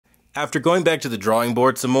After going back to the drawing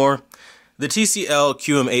board some more, the TCL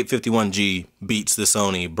QM8 51G beats the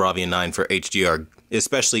Sony Bravia 9 for HDR,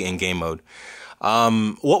 especially in game mode.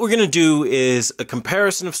 What we're going to do is a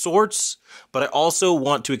comparison of sorts, but I also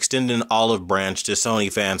want to extend an olive branch to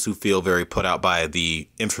Sony fans who feel very put out by the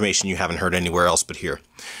information you haven't heard anywhere else but here.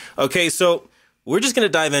 Okay, so we're just going to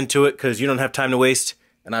dive into it because you don't have time to waste,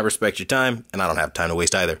 and I respect your time, and I don't have time to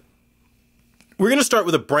waste either. We're going to start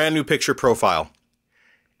with a brand new picture profile.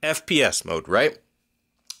 FPS mode, right?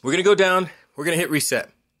 We're going to go down, we're going to hit reset.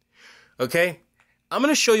 Okay? I'm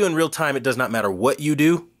going to show you in real time it does not matter what you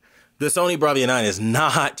do. The Sony Bravia 9 is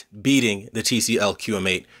not beating the TCL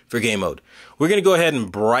QM8 for game mode. We're going to go ahead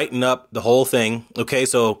and brighten up the whole thing. Okay,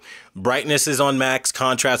 so brightness is on max,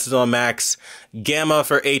 contrast is on max, gamma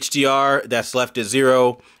for HDR, that's left at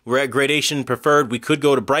 0. We're at gradation preferred. We could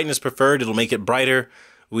go to brightness preferred. It'll make it brighter.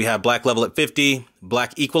 We have black level at 50,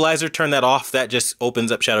 black equalizer, turn that off. That just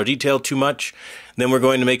opens up shadow detail too much. Then we're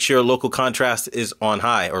going to make sure local contrast is on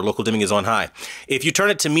high, or local dimming is on high. If you turn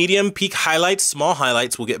it to medium, peak highlights, small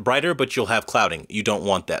highlights will get brighter, but you'll have clouding. You don't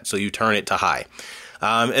want that, so you turn it to high.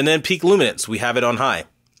 And then peak luminance, we have it on high.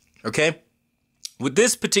 Okay? With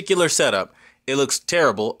this particular setup, it looks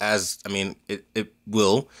terrible, as, I mean, it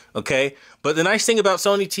will, okay? But the nice thing about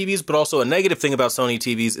Sony TVs, but also a negative thing about Sony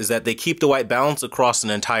TVs, is that they keep the white balance across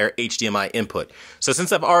an entire HDMI input. So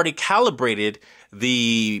since I've already calibrated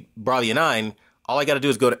the Bravia 9, all I got to do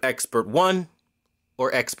is go to Expert 1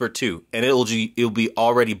 or Expert 2, and it'll be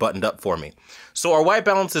already buttoned up for me. So our white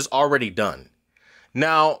balance is already done.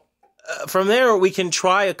 Now, from there, we can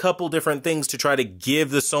try a couple different things to try to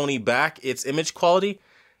give the Sony back its image quality.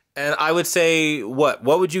 And I would say, what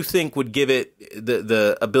would you think would give it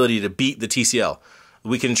the ability to beat the TCL?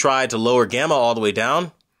 We can try to lower gamma all the way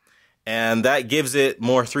down, and that gives it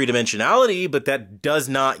more three-dimensionality, but that does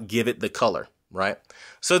not give it the color, right?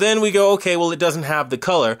 So then we go, okay, well, it doesn't have the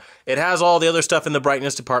color. It has all the other stuff in the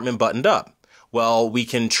brightness department buttoned up. Well, we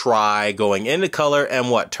can try going into color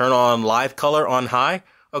and what? Turn on live color on high?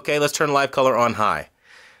 Okay, let's turn live color on high.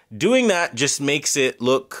 Doing that just makes it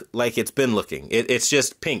look like it's been looking. It's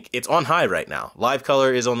just pink. It's on high right now. Live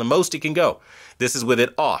color is on the most it can go. This is with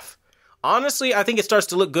it off. Honestly, I think it starts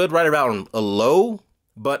to look good right around a low,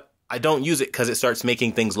 but I don't use it because it starts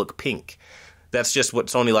making things look pink. That's just what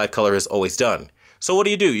Sony Live Color has always done. So what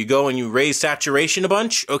do? You go and you raise saturation a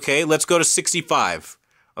bunch. Okay, let's go to 65.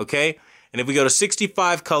 Okay, and if we go to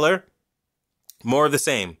 65 color, more of the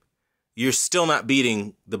same. You're still not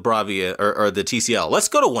beating the Bravia or the TCL. Let's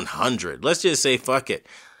go to 100. Let's just say, fuck it.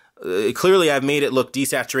 Clearly, I've made it look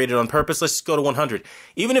desaturated on purpose. Let's just go to 100.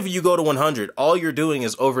 Even if you go to 100, all you're doing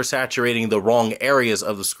is oversaturating the wrong areas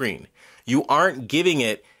of the screen. You aren't giving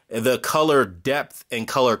it the color depth and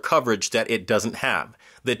color coverage that it doesn't have.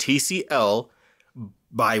 The TCL,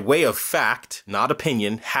 by way of fact, not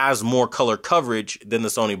opinion, has more color coverage than the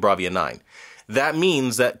Sony Bravia 9. That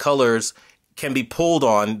means that colors can be pulled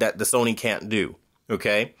on that the Sony can't do,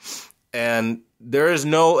 okay? And there is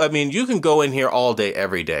no, I mean, you can go in here all day,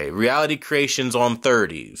 every day. Reality creation's on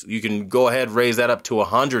 30s. You can go ahead, raise that up to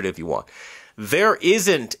 100 if you want. There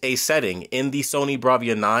isn't a setting in the Sony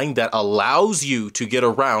Bravia 9 that allows you to get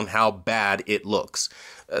around how bad it looks.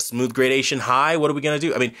 Smooth gradation high, what are we going to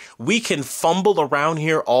do? I mean, we can fumble around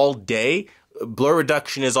here all day. Blur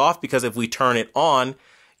reduction is off because if we turn it on,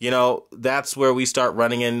 you know, that's where we start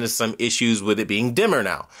running into some issues with it being dimmer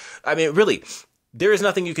now. I mean, really, there is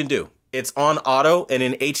nothing you can do. It's on auto, and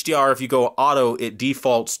in HDR, if you go auto, it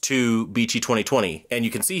defaults to BT 2020. And you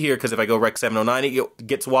can see here, because if I go Rec 709, it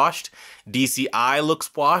gets washed. DCI looks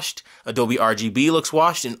washed. Adobe RGB looks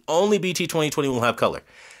washed, and only BT 2020 will have color.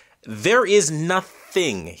 There is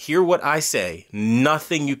nothing, hear what I say,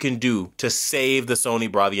 nothing you can do to save the Sony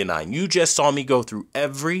Bravia 9. You just saw me go through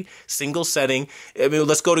every single setting. I mean,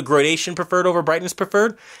 let's go to gradation preferred over brightness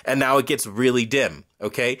preferred, and now it gets really dim,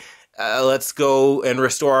 okay? Let's go and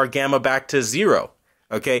restore our gamma back to 0,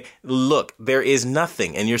 okay? Look, there is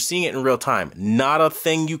nothing, and you're seeing it in real time, not a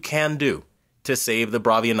thing you can do to save the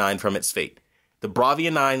Bravia 9 from its fate. The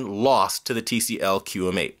Bravia 9 lost to the TCL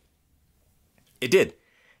QM8. It did.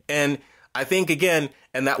 And I think, again,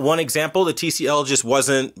 in that one example, the TCL just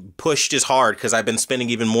wasn't pushed as hard because I've been spending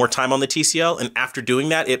even more time on the TCL. And after doing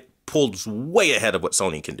that, it pulls way ahead of what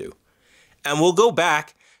Sony can do. And we'll go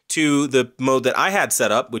back to the mode that I had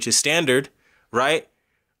set up, which is standard, right?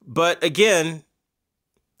 But again,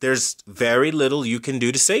 there's very little you can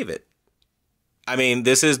do to save it. I mean,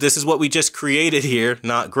 this is what we just created here,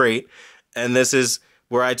 not great. And this is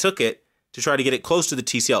where I took it to try to get it close to the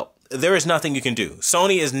TCL. There is nothing you can do.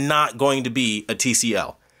 Sony is not going to be a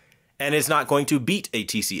TCL, and it's not going to beat a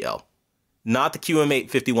TCL. not the QM8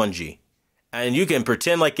 51G. And you can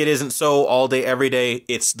pretend like it isn't so all day, every day.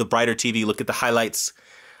 It's the brighter TV. Look at the highlights.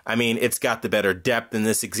 I mean, it's got the better depth in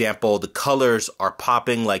this example. The colors are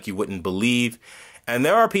popping like you wouldn't believe. And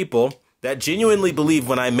there are people that genuinely believe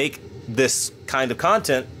when I make this kind of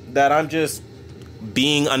content that I'm just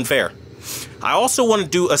being unfair. I also want to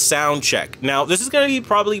do a sound check. Now, this is going to be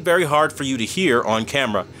probably very hard for you to hear on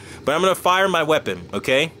camera, but I'm going to fire my weapon,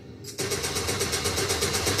 okay?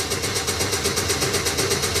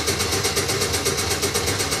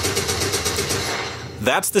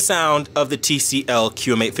 That's the sound of the TCL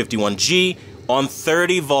QM8 51G on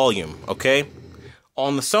 30 volume, okay?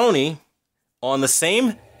 On the Sony, on the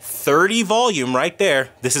same 30 volume right there,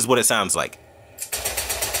 this is what it sounds like.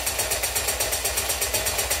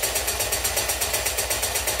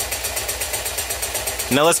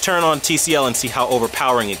 Now let's turn on TCL and see how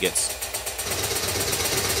overpowering it gets.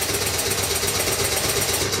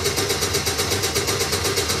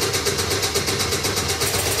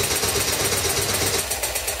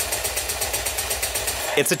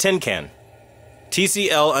 It's a tin can.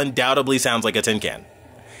 TCL undoubtedly sounds like a tin can.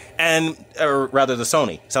 Or rather the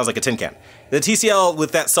Sony sounds like a tin can. The TCL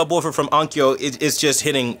with that subwoofer from Onkyo is just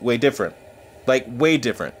hitting way different. Like, way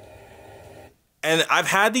different. And I've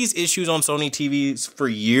had these issues on Sony TVs for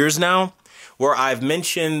years now, where I've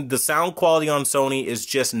mentioned the sound quality on Sony is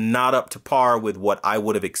just not up to par with what I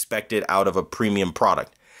would have expected out of a premium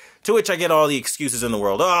product. To which I get all the excuses in the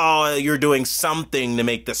world. Oh, you're doing something to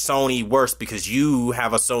make the Sony worse because you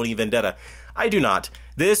have a Sony vendetta. I do not.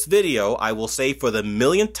 This video, I will say for the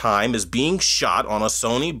millionth time, is being shot on a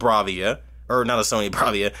Sony Bravia, or not a Sony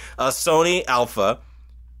Bravia, a Sony Alpha,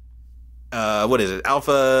 what is it?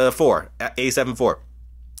 Alpha 4, A7 IV,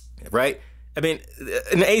 right? I mean,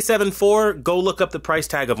 an A7 IV, go look up the price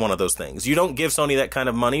tag of one of those things. You don't give Sony that kind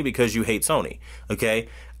of money because you hate Sony, okay?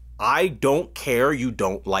 I don't care you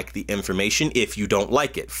don't like the information if you don't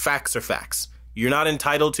like it. Facts are facts. You're not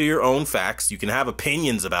entitled to your own facts. You can have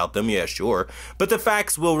opinions about them, yeah, sure. But the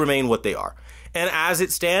facts will remain what they are. And as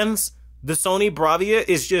it stands, the Sony Bravia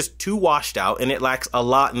is just too washed out, and it lacks a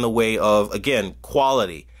lot in the way of, again,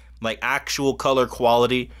 quality. Like actual color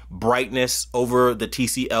quality, brightness over the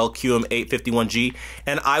TCL QM8 51G.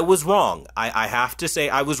 And I was wrong. I have to say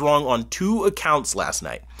I was wrong on 2 accounts last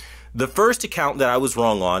night. The first account that I was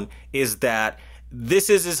wrong on is that this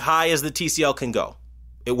is as high as the TCL can go.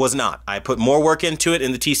 It was not. I put more work into it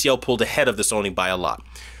and the TCL pulled ahead of the Sony by a lot.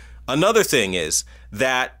 Another thing is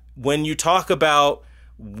that when you talk about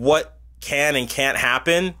what can and can't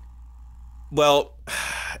happen, well,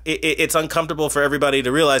 it's uncomfortable for everybody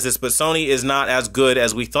to realize this, but Sony is not as good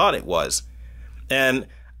as we thought it was. And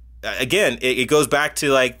again, it goes back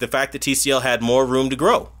to like the fact that TCL had more room to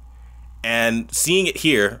grow. And seeing it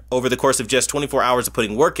here over the course of just 24 hours of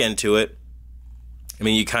putting work into it, I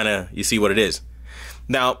mean, you see what it is.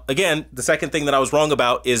 Now, again, the second thing that I was wrong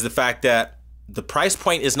about is the fact that the price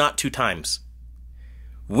point is not 2 times.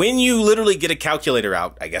 When you literally get a calculator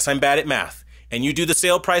out, I guess I'm bad at math, and you do the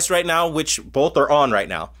sale price right now, which both are on right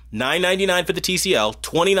now, $9.99 for the TCL,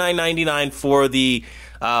 $29.99 for the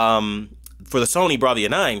Sony Bravia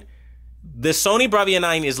 9. The Sony Bravia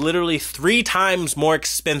 9 is literally 3 times more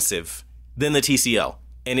expensive than the TCL,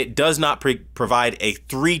 and it does not provide a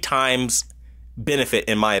 3 times benefit,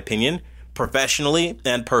 in my opinion, professionally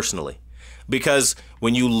and personally. Because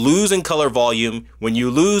when you lose in color volume, when you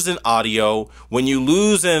lose in audio, when you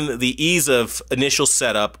lose in the ease of initial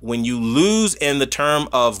setup, when you lose in the term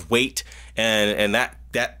of weight and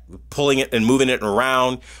that pulling it and moving it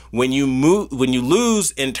around, when you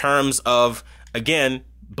lose in terms of, again,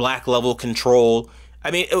 black level control,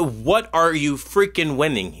 I mean, what are you freaking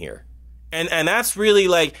winning here? And that's really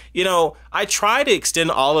like, you know, I try to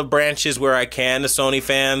extend olive branches where I can to Sony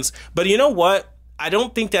fans, but you know what? I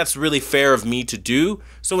don't think that's really fair of me to do.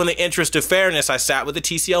 So in the interest of fairness, I sat with the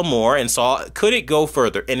TCL more and saw, could it go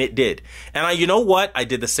further? And it did. And you know what? I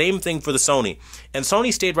did the same thing for the Sony. And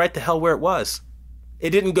Sony stayed right the hell where it was.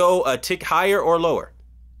 It didn't go a tick higher or lower.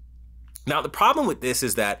 Now, the problem with this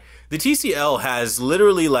is that the TCL has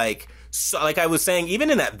literally like I was saying, even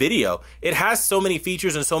in that video, it has so many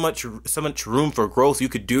features and so much room for growth. You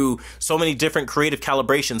could do so many different creative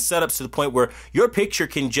calibration setups to the point where your picture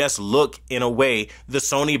can just look in a way the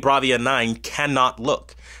Sony Bravia 9 cannot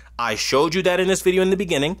look. I showed you that in this video in the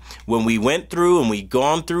beginning when we went through and we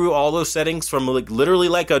gone through all those settings from literally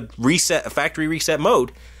like a factory reset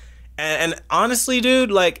mode. And honestly,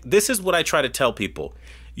 dude, like, this is what I try to tell people.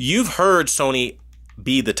 You've heard Sony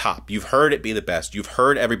be the top. You've heard it be the best. You've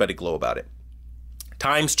heard everybody glow about it.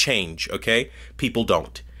 Times change, okay? People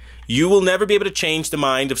don't. You will never be able to change the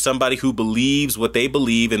mind of somebody who believes what they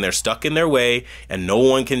believe and they're stuck in their way and no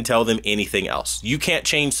one can tell them anything else. You can't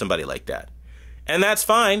change somebody like that. And that's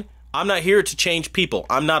fine. I'm not here to change people.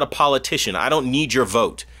 I'm not a politician. I don't need your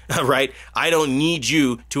vote, right? I don't need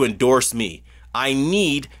you to endorse me. I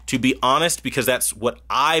need to be honest because that's what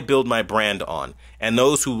I build my brand on. And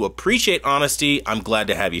those who appreciate honesty, I'm glad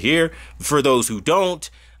to have you here. For those who don't,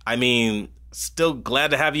 I mean, still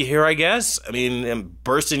glad to have you here, I guess. I mean, I'm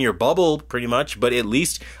bursting your bubble pretty much, but at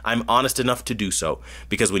least I'm honest enough to do so.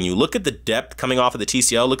 Because when you look at the depth coming off of the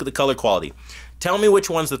TCL, look at the color quality. Tell me which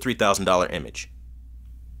one's the $3,000 image.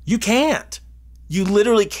 You can't. You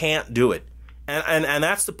literally can't do it. And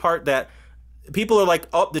that's the part that people are like,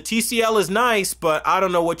 oh, the TCL is nice, but I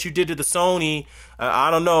don't know what you did to the Sony. I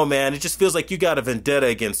don't know, man. It just feels like you got a vendetta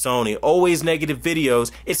against Sony. Always negative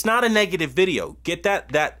videos. It's not a negative video. Get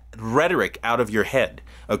that rhetoric out of your head,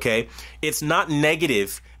 okay? It's not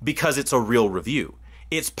negative because it's a real review.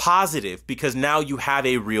 It's positive because now you have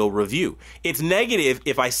a real review. It's negative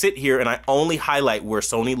if I sit here and I only highlight where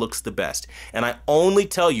Sony looks the best and I only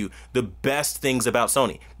tell you the best things about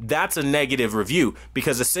Sony. That's a negative review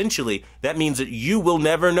because essentially that means that you will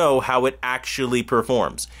never know how it actually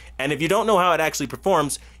performs. And if you don't know how it actually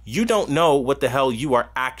performs, you don't know what the hell you are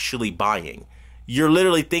actually buying. You're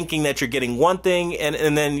literally thinking that you're getting one thing and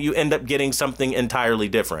then you end up getting something entirely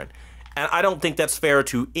different. And I don't think that's fair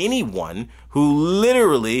to anyone who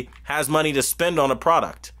literally has money to spend on a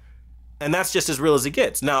product. And that's just as real as it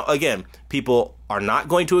gets. Now, again, people are not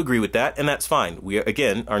going to agree with that, and that's fine. We,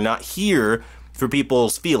 again, are not here for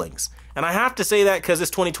people's feelings. And I have to say that because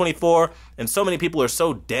it's 2024, and so many people are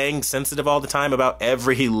so dang sensitive all the time about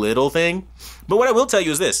every little thing. But what I will tell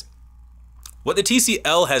you is this. What the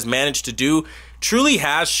TCL has managed to do truly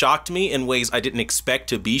has shocked me in ways I didn't expect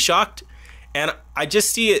to be shocked. And I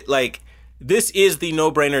just see it like this is the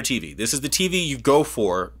no-brainer TV. This is the TV you go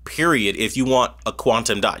for, period, if you want a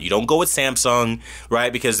quantum dot. You don't go with Samsung,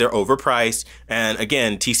 right, because they're overpriced. And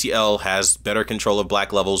again, TCL has better control of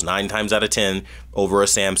black levels 9 times out of 10 over a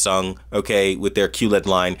Samsung, okay, with their QLED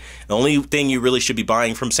line. The only thing you really should be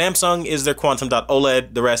buying from Samsung is their quantum dot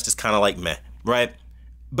OLED. The rest is kind of like meh, right?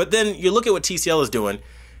 But then you look at what TCL is doing,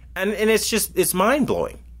 and it's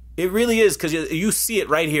mind-blowing. It really is, because you see it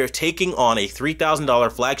right here, taking on a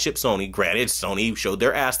 $3,000 flagship Sony. Granted, Sony showed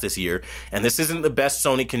their ass this year, and this isn't the best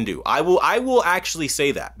Sony can do. I will actually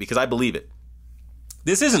say that, because I believe it.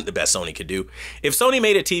 This isn't the best Sony could do. If Sony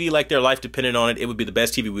made a TV like their life depended on it, it would be the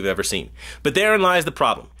best TV we've ever seen. But therein lies the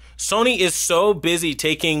problem. Sony is so busy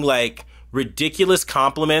taking, like, ridiculous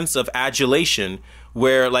compliments of adulation,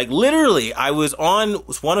 where, like, literally, I was on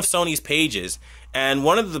one of Sony's pages, and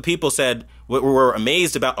one of the people said, were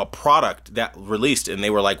amazed about a product that released, and they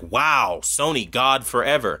were like, wow, Sony, God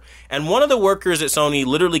forever. And one of the workers at Sony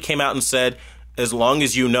literally came out and said, as long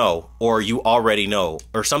as you know, or you already know,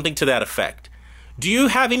 or something to that effect. Do you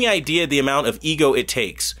have any idea the amount of ego it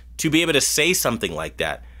takes to be able to say something like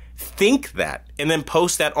that, think that, and then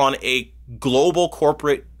post that on a global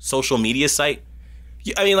corporate social media site?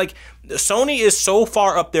 I mean, like, Sony is so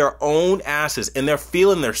far up their own asses and they're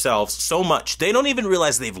feeling themselves so much. They don't even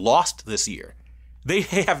realize they've lost this year. They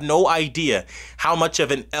have no idea how much of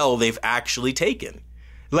an L they've actually taken.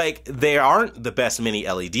 Like, they aren't the best mini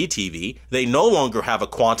LED TV. They no longer have a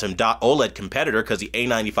quantum dot OLED competitor because the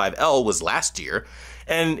A95L was last year.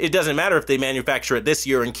 And it doesn't matter if they manufacture it this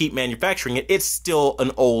year and keep manufacturing it. It's still an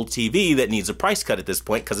old TV that needs a price cut at this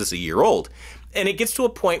point because it's a year old. And it gets to a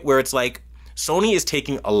point where it's like, Sony is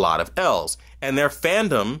taking a lot of L's, and their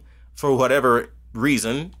fandom, for whatever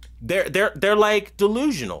reason, they're like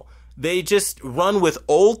delusional. They just run with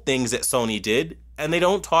old things that Sony did, and they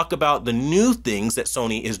don't talk about the new things that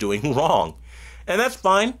Sony is doing wrong. And that's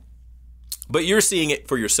fine, but you're seeing it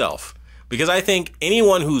for yourself. Because I think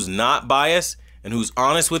anyone who's not biased and who's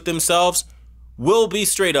honest with themselves will be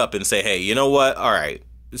straight up and say, hey, you know what? All right,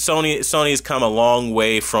 Sony's come a long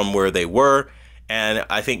way from where they were. And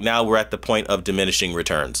I think now we're at the point of diminishing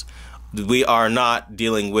returns. We are not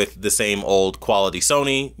dealing with the same old quality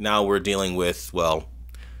Sony. Now we're dealing with, well,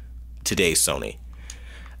 today's Sony.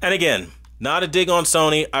 And again, not a dig on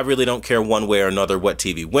Sony. I really don't care one way or another what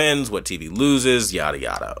TV wins, what TV loses, yada,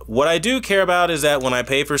 yada. What I do care about is that when I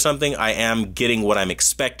pay for something, I am getting what I'm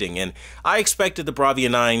expecting. And I expected the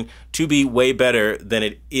Bravia 9 to be way better than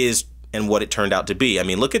it is and what it turned out to be. I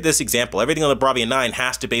mean, look at this example. Everything on the Bravia 9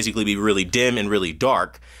 has to basically be really dim and really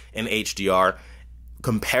dark in HDR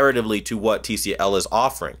comparatively to what TCL is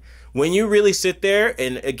offering. When you really sit there,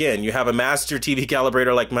 and again, you have a master TV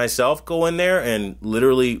calibrator like myself go in there and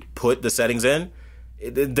literally put the settings in,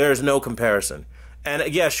 there's no comparison.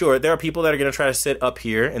 And yeah, sure, there are people that are going to try to sit up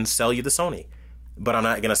here and sell you the Sony, but I'm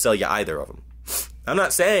not going to sell you either of them. I'm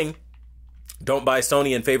not saying don't buy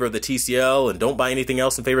Sony in favor of the TCL and don't buy anything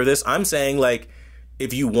else in favor of this. I'm saying, like,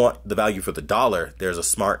 if you want the value for the dollar, there's a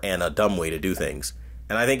smart and a dumb way to do things.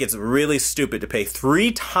 And I think it's really stupid to pay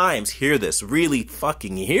 3 times, hear this, really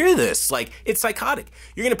fucking hear this. Like, it's psychotic.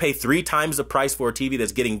 You're going to pay 3 times the price for a TV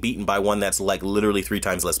that's getting beaten by one that's like literally 3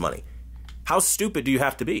 times less money. How stupid do you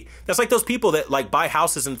have to be? That's like those people that like buy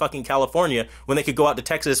houses in fucking California when they could go out to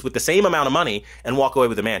Texas with the same amount of money and walk away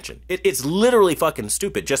with a mansion. It's literally fucking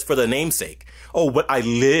stupid just for the namesake. Oh, but I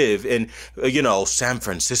live in, San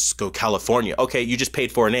Francisco, California. Okay, you just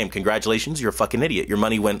paid for a name. Congratulations, you're a fucking idiot. Your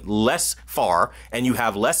money went less far and you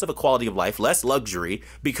have less of a quality of life, less luxury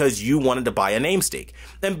because you wanted to buy a namesake.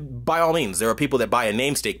 And by all means, there are people that buy a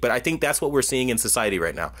namesake, but I think that's what we're seeing in society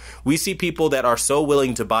right now. We see people that are so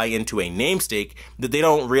willing to buy into a namesake that they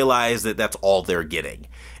don't realize that that's all they're getting.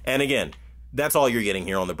 And again, that's all you're getting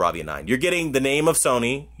here on the Bravia 9. You're getting the name of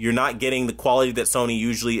Sony. You're not getting the quality that Sony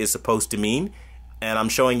usually is supposed to mean. And I'm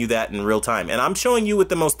showing you that in real time. And I'm showing you with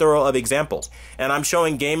the most thorough of examples. And I'm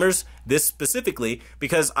showing gamers this specifically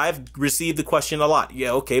because I've received the question a lot.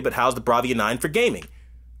 Yeah, okay, but how's the Bravia 9 for gaming?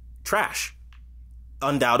 Trash.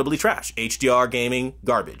 Undoubtedly trash. HDR gaming,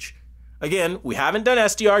 garbage. Again, we haven't done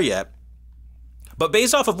SDR yet. But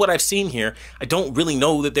based off of what I've seen here, I don't really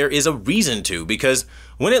know that there is a reason to, because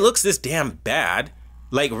when it looks this damn bad,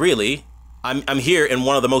 like really, I'm here in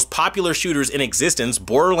one of the most popular shooters in existence,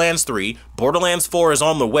 Borderlands 3, Borderlands 4 is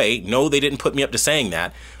on the way. No, they didn't put me up to saying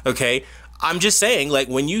that, okay? I'm just saying, like,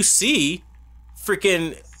 when you see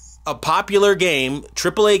freaking a popular game,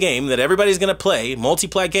 AAA game that everybody's gonna play,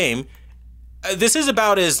 multiplayer game, this is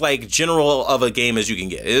about as, like, general of a game as you can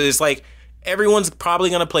get. It's like, everyone's probably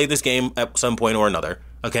going to play this game at some point or another,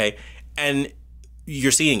 okay? And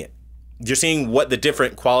you're seeing it. You're seeing what the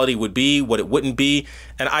different quality would be, what it wouldn't be,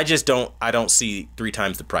 and I don't see 3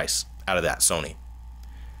 times the price out of that Sony.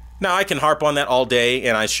 Now, I can harp on that all day,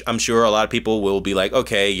 and I'm sure a lot of people will be like,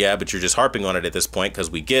 okay, yeah, but you're just harping on it at this point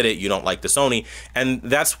because we get it, you don't like the Sony. And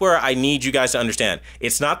that's where I need you guys to understand.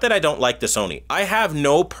 It's not that I don't like the Sony. I have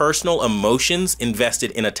no personal emotions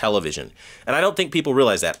invested in a television. And I don't think people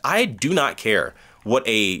realize that. I do not care what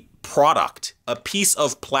a product, a piece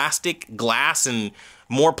of plastic, glass, and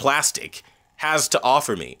more plastic has to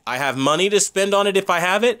offer me. I have money to spend on it if I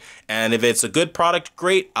have it, and if it's a good product,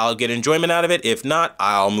 great, I'll get enjoyment out of it. If not,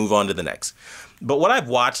 I'll move on to the next. But what I've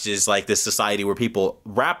watched is like this society where people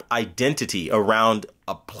wrap identity around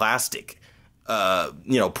a plastic,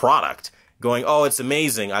 product, going, oh, it's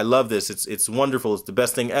amazing, I love this, it's wonderful, it's the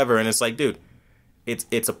best thing ever, and it's like, dude,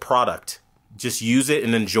 it's a product. Just use it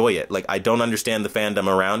and enjoy it. Like, I don't understand the fandom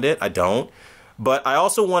around it. I don't. But I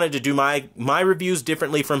also wanted to do my reviews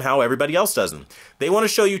differently from how everybody else does them. They want to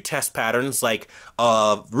show you test patterns like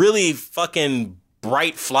a really fucking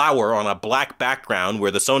bright flower on a black background where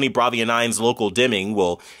the Sony Bravia 9's local dimming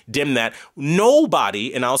will dim that.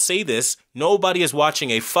 Nobody, and I'll say this, nobody is watching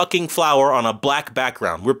a fucking flower on a black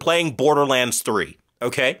background. We're playing Borderlands 3,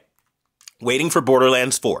 okay? Waiting for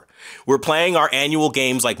Borderlands 4. We're playing our annual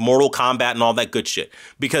games like Mortal Kombat and all that good shit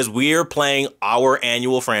because we're playing our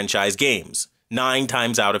annual franchise games. 9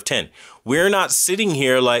 times out of 10. We're not sitting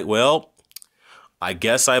here like, well, I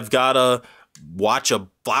guess I've got to watch a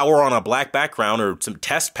flower on a black background or some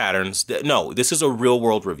test patterns. No, this is a real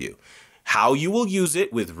world review. How you will use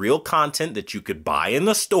it with real content that you could buy in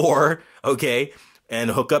the store, okay,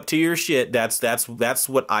 and hook up to your shit. That's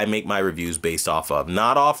what I make my reviews based off of.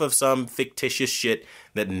 Not off of some fictitious shit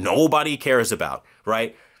that nobody cares about,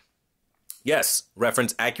 right? Yes,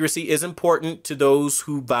 reference accuracy is important to those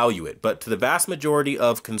who value it, but to the vast majority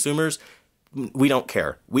of consumers, we don't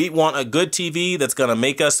care. We want a good TV that's going to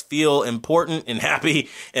make us feel important and happy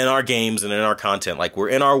in our games and in our content, like we're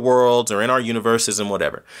in our worlds or in our universes and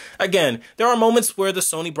whatever. Again, there are moments where the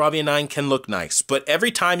Sony Bravia 9 can look nice, but every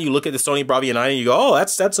time you look at the Sony Bravia 9 and you go, oh,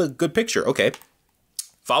 that's a good picture. Okay.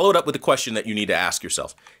 Follow it up with a question that you need to ask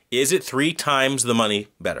yourself. Is it 3 times the money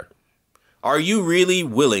better? Are you really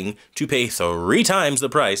willing to pay 3 times the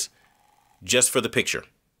price just for the picture?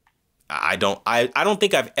 I don't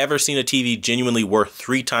think I've ever seen a TV genuinely worth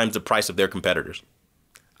 3 times the price of their competitors.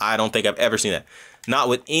 I don't think I've ever seen that. Not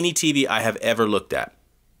with any TV I have ever looked at.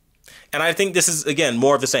 And I think this is, again,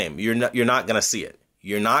 more of the same. You're not going to see it.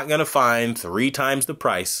 You're not going to find 3 times the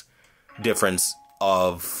price difference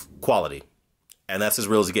of quality. And that's as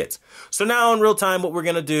real as it gets. So now in real time, what we're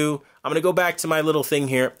going to do, I'm going to go back to my little thing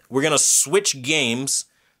here. We're going to switch games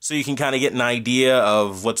so you can kind of get an idea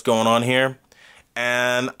of what's going on here.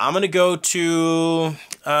 And I'm going to go to,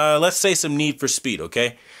 let's say, some Need for Speed,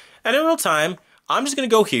 okay? And in real time, I'm just going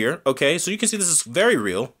to go here, okay? So you can see this is very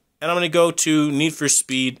real. And I'm going to go to Need for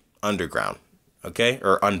Speed Underground, okay?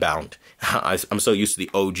 Or Unbound. I'm so used to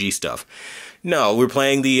the OG stuff. No, we're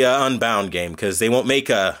playing the Unbound game because they won't make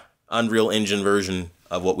a Unreal Engine version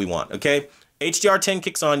of what we want, okay? HDR10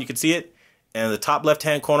 kicks on, you can see it. And the top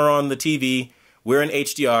left-hand corner on the TV, we're in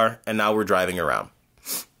HDR, and now we're driving around.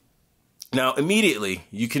 Now, immediately,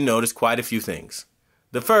 you can notice quite a few things.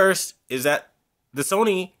 The first is that the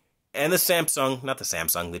Sony and the Samsung, not the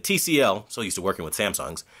Samsung, the TCL, so used to working with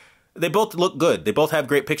Samsungs, they both look good. They both have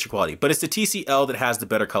great picture quality, but it's the TCL that has the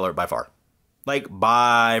better color by far. Like,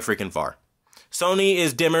 by freaking far. Sony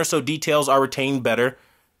is dimmer, so details are retained better,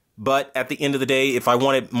 but at the end of the day, if I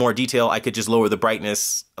wanted more detail, I could just lower the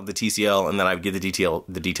brightness of the TCL, and then I would get the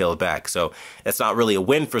detail back. So it's not really a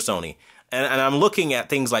win for Sony. And I'm looking at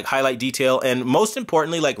things like highlight detail, and most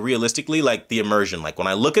importantly, like realistically, like the immersion. Like when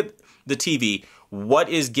I look at the TV, what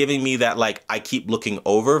is giving me that like I keep looking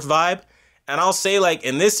over vibe? And I'll say, like,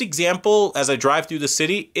 in this example, as I drive through the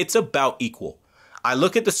city, it's about equal. I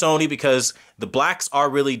look at the Sony because the blacks are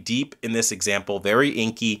really deep in this example, very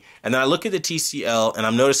inky. And then I look at the TCL and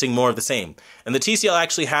I'm noticing more of the same. And the TCL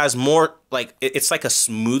actually has more, like, it's like a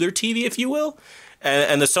smoother TV, if you will.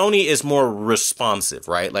 And the Sony is more responsive,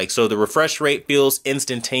 right? Like, so the refresh rate feels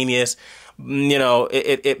instantaneous. You know,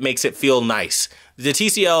 it makes it feel nice. The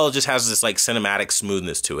TCL just has this, like, cinematic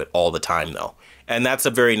smoothness to it all the time, though. And that's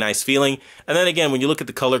a very nice feeling. And then again, when you look at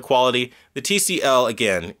the color quality, the TCL,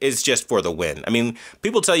 again, is just for the win. I mean,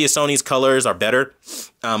 people tell you Sony's colors are better.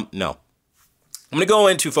 No. I'm going to go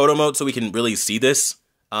into photo mode so we can really see this.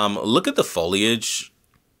 Look at the foliage.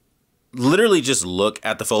 Literally just look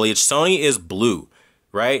at the foliage. Sony is blue,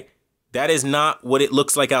 right? That is not what it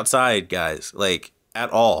looks like outside, guys, like, at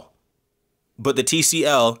all. But the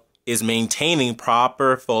TCL is maintaining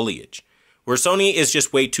proper foliage, where Sony is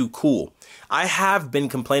just way too cool. I have been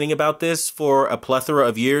complaining about this for a plethora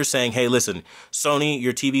of years, saying, hey, listen, Sony,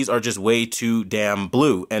 your TVs are just way too damn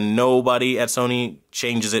blue. And nobody at Sony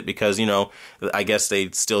changes it because, you know, I guess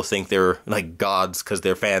they still think they're like gods because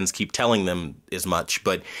their fans keep telling them as much.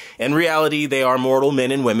 But in reality, they are mortal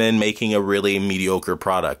men and women making a really mediocre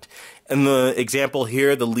product. In the example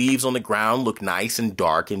here, the leaves on the ground look nice and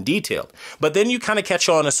dark and detailed. But then you kind of catch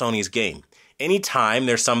on to Sony's game. Anytime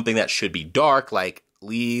there's something that should be dark, like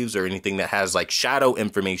leaves or anything that has like shadow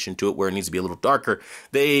information to it where it needs to be a little darker,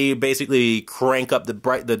 they basically crank up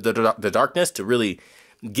the darkness to really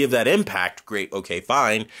give that impact. Great, okay,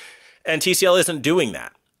 fine. And TCL isn't doing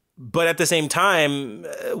that. But at the same time,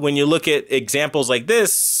 when you look at examples like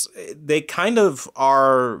this, they kind of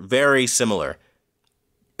are very similar.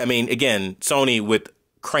 I mean, again, Sony with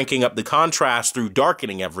cranking up the contrast through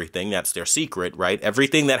darkening everything. That's their secret, right?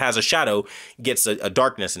 Everything that has a shadow gets a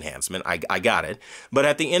darkness enhancement. I got it. But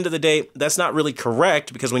at the end of the day, that's not really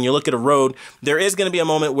correct, because when you look at a road, there is going to be a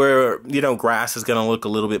moment where, you know, grass is going to look a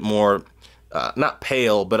little bit more, not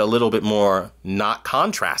pale, but a little bit more not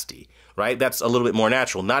contrasty, right? That's a little bit more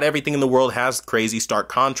natural. Not everything in the world has crazy stark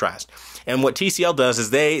contrast. And what TCL does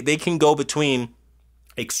is they can go between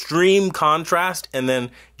extreme contrast and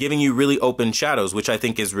then giving you really open shadows, which I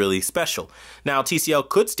think is really special. Now, TCL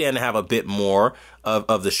could stand to have a bit more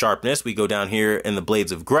of the sharpness. We go down here in the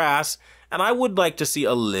blades of grass, and I would like to see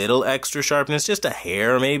a little extra sharpness, just a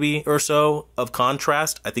hair maybe or so of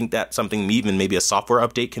contrast. I think that's something even maybe a software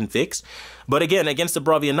update can fix. But again, against the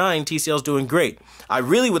Bravia 9, TCL's doing great. I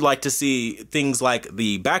really would like to see things like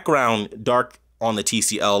the background dark on the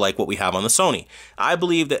TCL like what we have on the Sony. I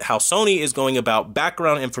believe that how Sony is going about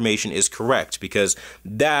background information is correct, because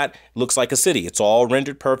that looks like a city. It's all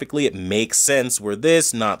rendered perfectly. It makes sense, where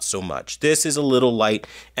this, not so much. This is a little light.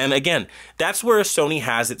 And again, that's where Sony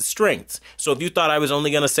has its strengths. So if you thought I was only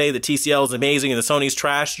going to say the TCL is amazing and the Sony's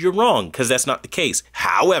trash, you're wrong, because that's not the case.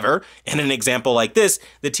 However, in an example like this,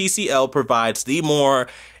 the TCL provides the more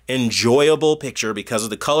enjoyable picture because of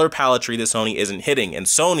the color paletry that Sony isn't hitting. And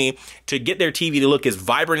Sony, to get their TV to look as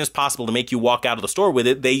vibrant as possible to make you walk out of the store with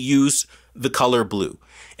it, they use the color blue.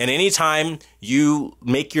 And anytime you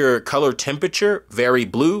make your color temperature very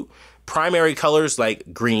blue, primary colors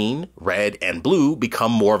like green, red, and blue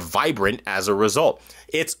become more vibrant as a result.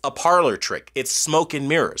 It's a parlor trick. It's smoke and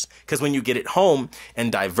mirrors. Because when you get it home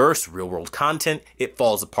and diverse real-world content, it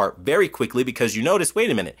falls apart very quickly because you notice,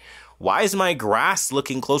 wait a minute, why is my grass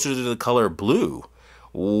looking closer to the color blue?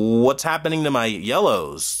 What's happening to my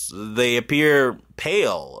yellows? They appear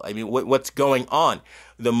pale. I mean, what's going on?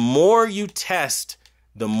 The more you test,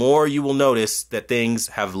 the more you will notice that things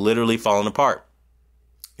have literally fallen apart.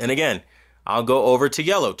 And again, I'll go over to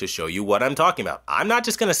yellow to show you what I'm talking about. I'm not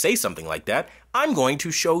just going to say something like that. I'm going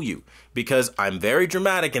to show you because I'm very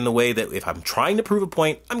dramatic in the way that if I'm trying to prove a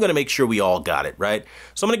point, I'm going to make sure we all got it, right?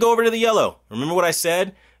 So I'm going to go over to the yellow. Remember what I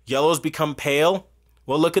said? Yellow's become pale.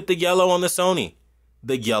 Well, look at the yellow on the Sony.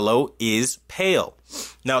 The yellow is pale.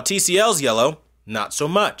 Now, TCL's yellow, not so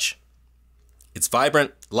much. It's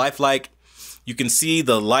vibrant, lifelike. You can see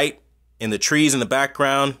the light in the trees in the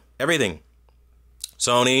background, everything.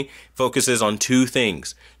 Sony focuses on two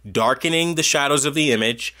things: darkening the shadows of the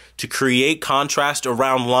image to create contrast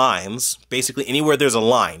around lines, basically anywhere there's a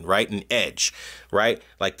line, right? An edge, right?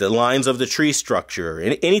 Like the lines of the tree structure.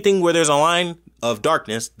 Anything where there's a line of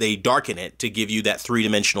darkness, they darken it to give you that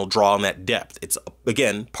three-dimensional draw and that depth. It's,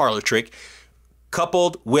 again, parlor trick,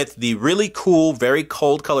 coupled with the really cool, very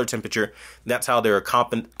cold color temperature. That's how they're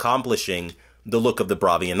accomplishing the look of the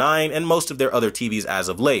Bravia 9 and most of their other TVs as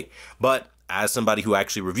of late. But as somebody who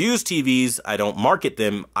actually reviews TVs, I don't market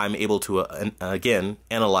them. I'm able to, again,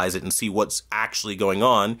 analyze it and see what's actually going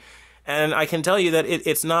on. And I can tell you that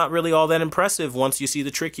it's not really all that impressive. Once you see the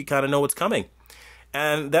trick, you kind of know what's coming.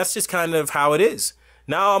 And that's just kind of how it is.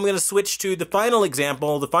 Now I'm going to switch to the final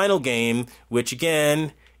example, the final game, which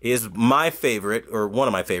again is my favorite, or one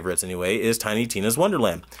of my favorites anyway, is Tiny Tina's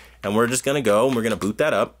Wonderland. And we're just going to go and we're going to boot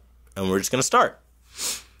that up and we're just going to start.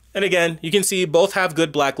 And again, you can see both have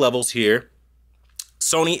good black levels here.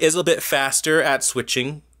 Sony is a bit faster at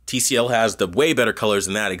switching. TCL has the way better colors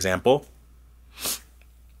in that example.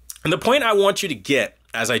 And the point I want you to get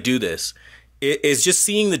as I do this is just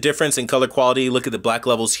seeing the difference in color quality. Look at the black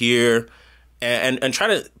levels here and try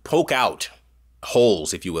to poke out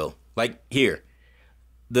holes, if you will. Like here,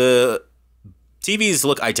 the TVs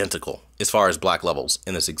look identical as far as black levels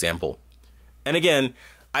in this example. And again,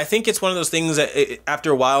 I think it's one of those things that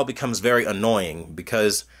after a while becomes very annoying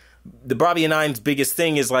because the Bravia 9's biggest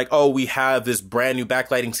thing is like, oh, we have this brand new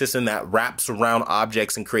backlighting system that wraps around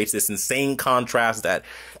objects and creates this insane contrast that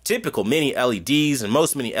typical mini LEDs and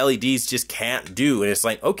most mini LEDs just can't do. And it's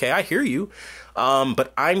like, okay, I hear you.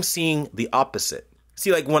 But I'm seeing the opposite.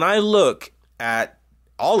 See, like when I look at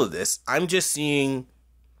all of this, I'm just seeing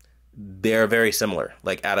they're very similar,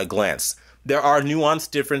 like at a glance. There are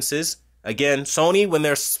nuanced differences. Again, Sony, when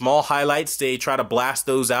there's small highlights, they try to blast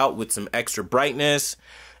those out with some extra brightness.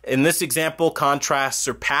 In this example, contrast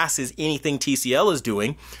surpasses anything TCL is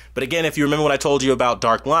doing. But again, if you remember what I told you about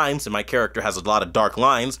dark lines, and my character has a lot of dark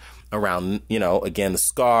lines around, you know, again, the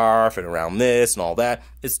scarf and around this and all that,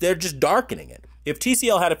 they're just darkening it. If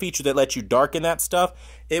TCL had a feature that lets you darken that stuff,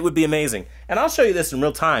 it would be amazing. And I'll show you this in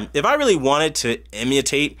real time. If I really wanted to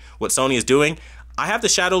imitate what Sony is doing, I have the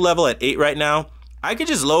shadow level at 8 right now. I could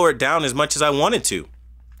just lower it down as much as I wanted to.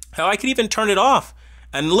 Hell, I could even turn it off.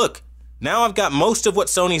 And look, now I've got most of what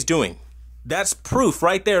Sony's doing. That's proof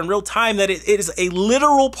right there in real time that it is a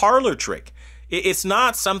literal parlor trick. It's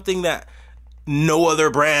not something that no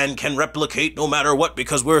other brand can replicate no matter what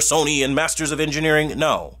because we're Sony and masters of engineering.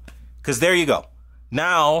 No, because there you go.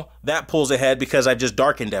 Now that pulls ahead because I just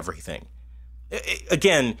darkened everything.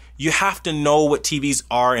 Again, you have to know what TVs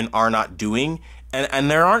are and are not doing.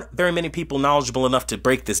 And there aren't very many people knowledgeable enough to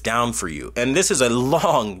break this down for you. And this is a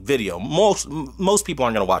long video. Most people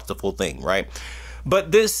aren't going to watch the full thing, right?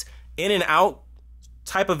 But this in and out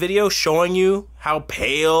type of video showing you how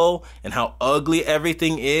pale and how ugly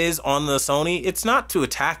everything is on the Sony, it's not to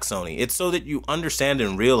attack Sony. It's so that you understand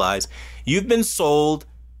and realize you've been sold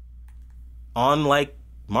on like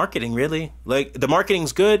marketing, really. Like the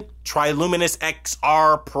marketing's good. Try Luminous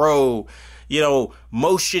XR Pro. You know,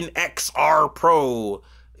 Motion XR Pro,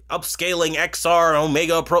 upscaling XR,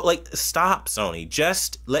 Omega Pro. Like, stop, Sony.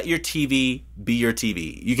 Just let your TV be your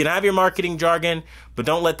TV. You can have your marketing jargon, but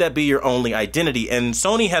don't let that be your only identity. And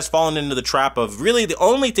Sony has fallen into the trap of really the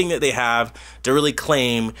only thing that they have to really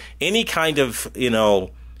claim any kind of, you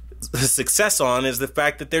know, success on is the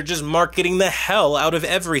fact that they're just marketing the hell out of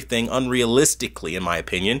everything unrealistically, in my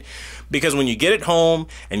opinion. Because when you get it home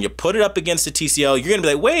and you put it up against the TCL, you're going to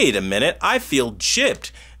be like, wait a minute, I feel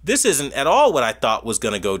gypped. This isn't at all what I thought was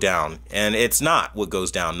going to go down. And it's not what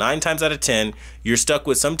goes down. 9 times out of 10, you're stuck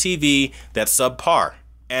with some TV that's subpar.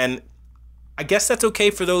 And I guess that's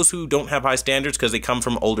okay for those who don't have high standards because they come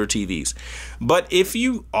from older TVs. But if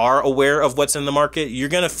you are aware of what's in the market, you're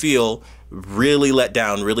going to feel really let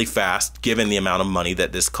down really fast given the amount of money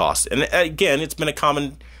that this costs. And again, it's been a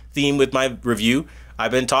common theme with my review.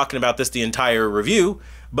 I've been talking about this the entire review,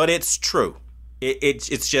 but it's true.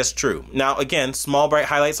 It's just true. Now, again, small bright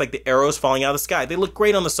highlights like the arrows falling out of the sky. They look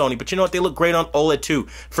great on the Sony, but you know what? They look great on OLED too.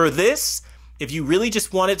 For this, if you really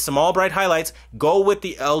just wanted some all bright highlights, go with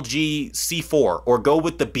the LG C4 or go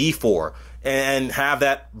with the B4. and have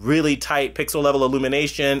that really tight pixel level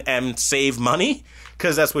illumination and save money,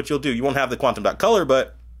 because that's what you'll do. You won't have the quantum dot color,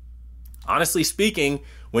 but honestly speaking,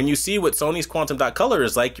 when you see what Sony's quantum dot color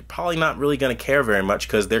is like, you're probably not really going to care very much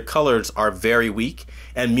because their colors are very weak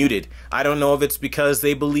and muted. I don't know if it's because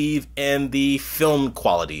they believe in the film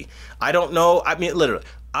quality. I don't know. I mean, literally,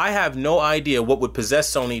 I have no idea what would possess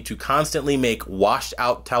Sony to constantly make washed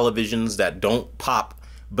out televisions that don't pop,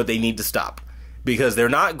 but they need to stop. Because they're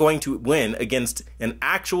not going to win against an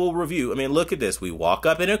actual review. I mean, look at this. We walk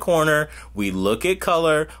up in a corner, we look at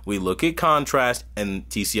color, we look at contrast, and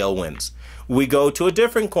TCL wins. We go to a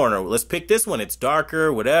different corner. Let's pick this one. It's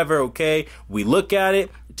darker, whatever, okay. We look at it,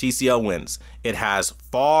 TCL wins. It has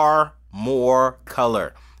far more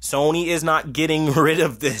color. Sony is not getting rid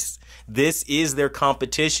of this. This is their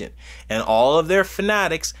competition. And all of their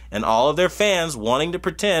fanatics and all of their fans wanting to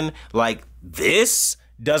pretend like this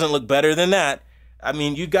doesn't look better than that. I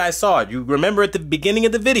mean, you guys saw it. You remember at the beginning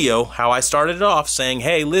of the video how I started it off saying,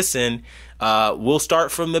 hey, listen, we'll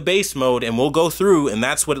start from the base mode and we'll go through, and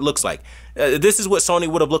that's what it looks like. This is what Sony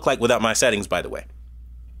would have looked like without my settings, by the way.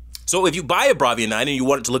 So if you buy a Bravia 9 and you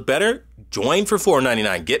want it to look better, join for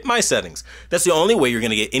 $4.99. Get my settings. That's the only way you're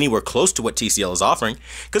going to get anywhere close to what TCL is offering.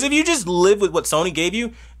 Because if you just live with what Sony gave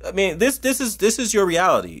you, I mean, this is your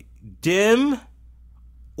reality. Dim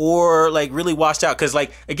or like really washed out. Because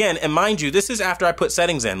like, again, and mind you, this is after I put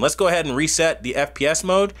settings in. Let's go ahead and reset the FPS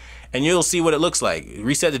mode and you'll see what it looks like.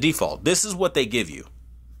 Reset the default. This is what they give you.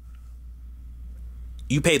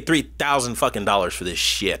 You paid $3,000 fucking dollars for this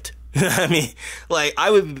shit. I mean, like,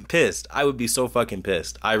 I would be pissed. I would be so fucking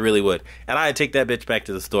pissed. I really would. And I'd take that bitch back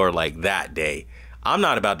to the store like that day. I'm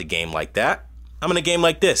not about to game like that. I'm going to game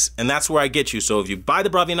like this, and that's where I get you. So if you buy the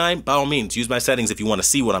Bravia 9, by all means, use my settings if you want to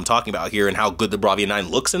see what I'm talking about here and how good the Bravia 9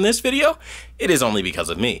 looks in this video. It is only because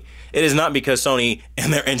of me. It is not because Sony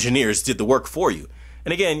and their engineers did the work for you.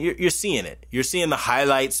 And again, you're seeing it. You're seeing the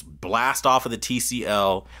highlights blast off of the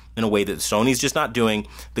TCL in a way that Sony's just not doing.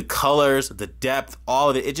 The colors, the depth, all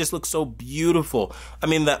of it, it just looks so beautiful. I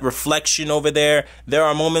mean, that reflection over there, there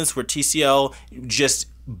are moments where TCL just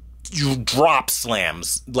drop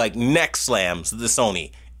slams, like neck slams the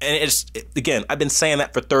Sony. And again, I've been saying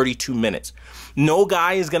that for 32 minutes. No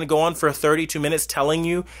guy is going to go on for 32 minutes telling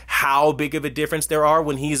you how big of a difference there are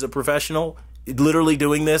when he's a professional, literally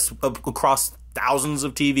doing this across thousands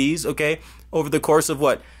of TVs, okay, over the course of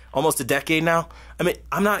what, almost a decade now? I mean,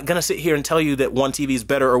 I'm not going to sit here and tell you that one TV is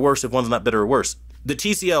better or worse if one's not better or worse. The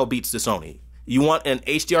TCL beats the Sony. You want an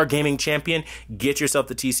HDR gaming champion? Get yourself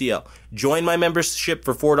the TCL. Join my membership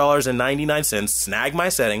for $4.99, snag my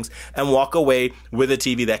settings, and walk away with a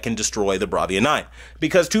TV that can destroy the Bravia 9.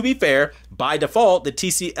 Because to be fair, by default, the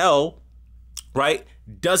TCL, right,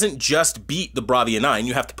 doesn't just beat the Bravia 9.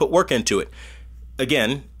 You have to put work into it.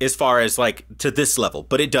 Again, as far as like to this level,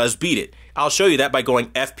 but it does beat it. I'll show you that by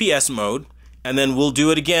going FPS mode, and then we'll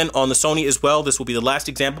do it again on the Sony as well. This will be the last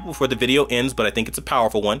example before the video ends, but I think it's a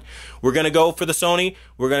powerful one. We're going to go for the Sony.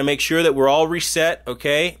 We're going to make sure that we're all reset,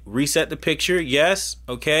 okay? Reset the picture, yes,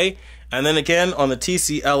 okay? And then again, on the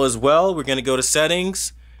TCL as well, we're going to go to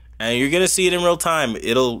settings, and you're going to see it in real time.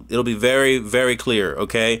 It'll be very, very clear,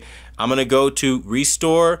 okay? I'm going to go to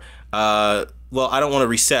restore. Well, I don't want to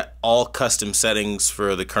reset all custom settings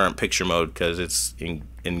for the current picture mode because it's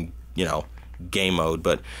in you know, game mode,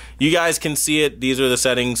 but you guys can see it. These are the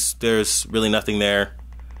settings. There's really nothing there.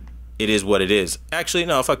 It is what it is. Actually,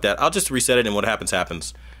 no, fuck that. I'll just reset it and what happens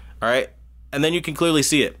happens. All right, and then you can clearly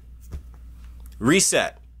see it.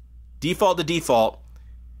 Reset, default to default.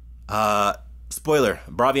 Spoiler,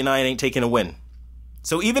 Bravia 9 ain't taking a win.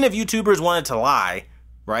 So even if YouTubers wanted to lie,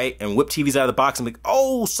 right, and whip TVs out of the box and be like,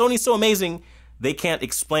 oh, Sony's so amazing, they can't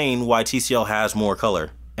explain why TCL has more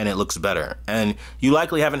color and it looks better. And you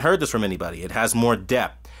likely haven't heard this from anybody. It has more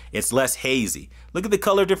depth. It's less hazy. Look at the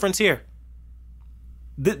color difference here.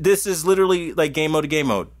 This is literally like game mode to game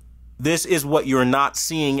mode. This is what you're not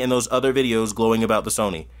seeing in those other videos glowing about the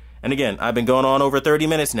Sony. And again, I've been going on over 30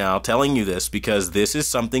 minutes now telling you this because this is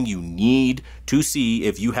something you need to see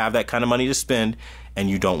if you have that kind of money to spend and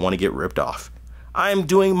you don't want to get ripped off. I'm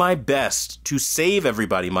doing my best to save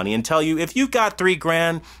everybody money and tell you if you've got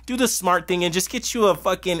 $3,000, do the smart thing and just get you a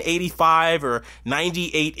fucking 85 or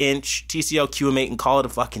 98 inch TCL QM8 and call it a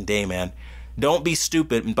fucking day, man. Don't be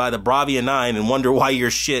stupid and buy the Bravia 9 and wonder why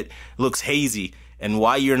your shit looks hazy and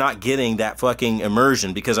why you're not getting that fucking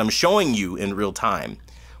immersion because I'm showing you in real time.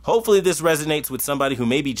 Hopefully this resonates with somebody who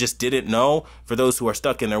maybe just didn't know. For those who are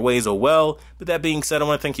stuck in their ways, oh well. But that being said, I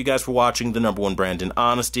want to thank you guys for watching the #1 brand in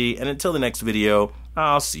honesty. And until the next video,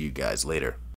 I'll see you guys later.